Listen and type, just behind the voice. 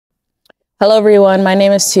Hello everyone, my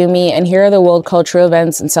name is Tumi, and here are the world cultural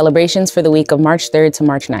events and celebrations for the week of March 3rd to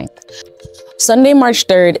March 9th. Sunday, March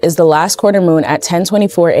 3rd is the last quarter moon at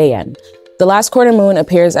 10:24 a.m. The last quarter moon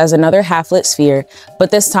appears as another half-lit sphere, but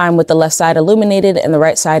this time with the left side illuminated and the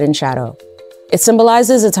right side in shadow. It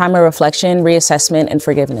symbolizes a time of reflection, reassessment, and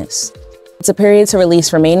forgiveness. It's a period to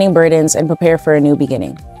release remaining burdens and prepare for a new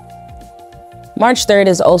beginning. March 3rd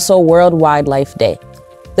is also World Wildlife Day.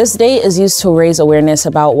 This day is used to raise awareness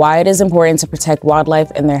about why it is important to protect wildlife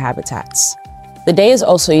and their habitats. The day is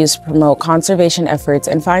also used to promote conservation efforts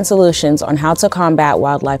and find solutions on how to combat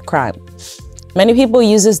wildlife crime. Many people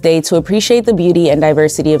use this day to appreciate the beauty and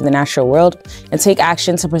diversity of the natural world and take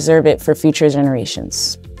action to preserve it for future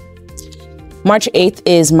generations. March 8th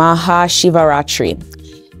is Maha Shivaratri.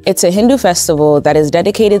 It's a Hindu festival that is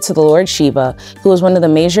dedicated to the Lord Shiva, who is one of the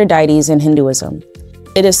major deities in Hinduism.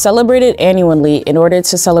 It is celebrated annually in order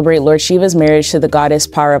to celebrate Lord Shiva's marriage to the goddess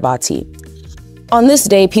Parvati. On this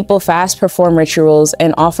day, people fast, perform rituals,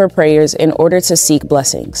 and offer prayers in order to seek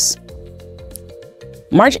blessings.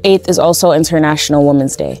 March 8th is also International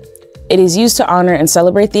Women's Day. It is used to honor and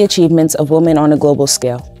celebrate the achievements of women on a global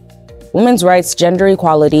scale. Women's rights, gender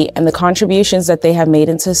equality, and the contributions that they have made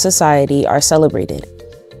into society are celebrated.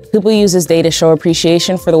 People use this day to show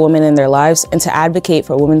appreciation for the women in their lives and to advocate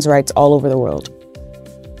for women's rights all over the world.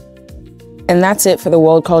 And that's it for the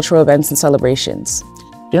world cultural events and celebrations.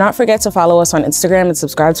 Do not forget to follow us on Instagram and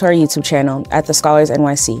subscribe to our YouTube channel at The Scholars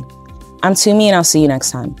NYC. I'm Tumi, and I'll see you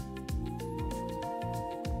next time.